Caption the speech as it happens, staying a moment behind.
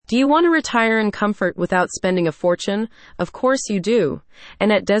Do you want to retire in comfort without spending a fortune? Of course you do. And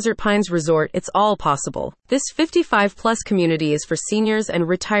at Desert Pines Resort, it's all possible. This 55-plus community is for seniors and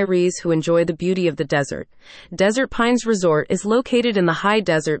retirees who enjoy the beauty of the desert. Desert Pines Resort is located in the high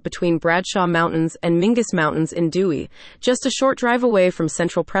desert between Bradshaw Mountains and Mingus Mountains in Dewey, just a short drive away from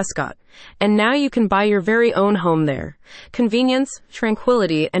central Prescott. And now you can buy your very own home there. Convenience,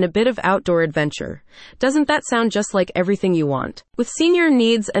 tranquility, and a bit of outdoor adventure. Doesn't that sound just like everything you want? With senior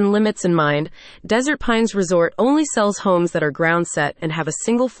needs and limits in mind, Desert Pines Resort only sells homes that are ground set and have a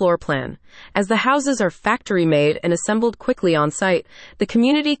single floor plan. As the houses are factory made and assembled quickly on site, the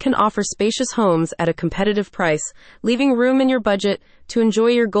community can offer spacious homes at a competitive price, leaving room in your budget to enjoy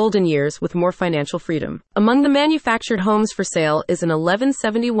your golden years with more financial freedom. Among the manufactured homes for sale is an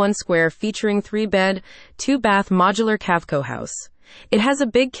 1171 square featuring 3-bed, 2-bath modular Cavco house. It has a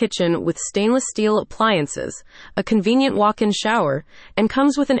big kitchen with stainless steel appliances, a convenient walk-in shower, and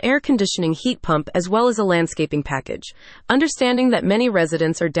comes with an air conditioning heat pump as well as a landscaping package. Understanding that many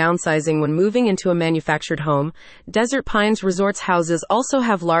residents are downsizing when moving into a manufactured home, Desert Pines Resort's houses also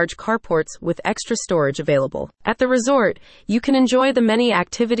have large carports with extra storage available. At the resort, you can enjoy the many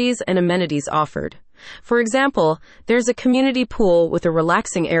activities and amenities offered. For example, there's a community pool with a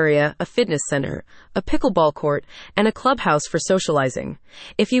relaxing area, a fitness center, a pickleball court, and a clubhouse for socializing.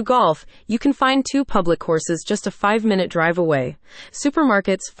 If you golf, you can find 2 public courses just a 5-minute drive away.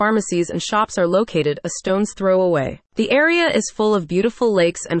 Supermarkets, pharmacies, and shops are located a stone's throw away. The area is full of beautiful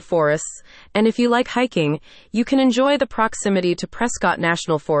lakes and forests, and if you like hiking, you can enjoy the proximity to Prescott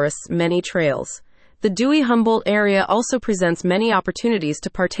National Forest's many trails. The Dewey-Humboldt area also presents many opportunities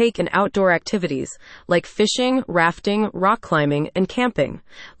to partake in outdoor activities like fishing, rafting, rock climbing, and camping.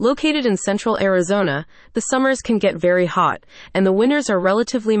 Located in central Arizona, the summers can get very hot, and the winters are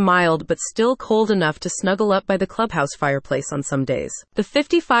relatively mild but still cold enough to snuggle up by the clubhouse fireplace on some days. The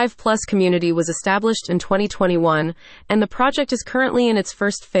 55-plus community was established in 2021, and the project is currently in its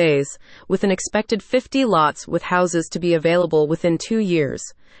first phase, with an expected 50 lots with houses to be available within 2 years.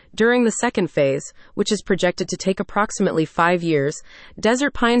 During the second phase, which is projected to take approximately 5 years,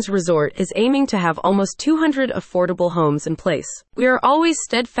 Desert Pines Resort is aiming to have almost 200 affordable homes in place. We are always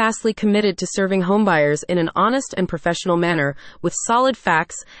steadfastly committed to serving homebuyers in an honest and professional manner with solid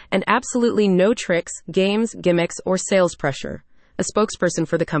facts and absolutely no tricks, games, gimmicks, or sales pressure, a spokesperson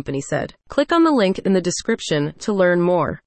for the company said. Click on the link in the description to learn more.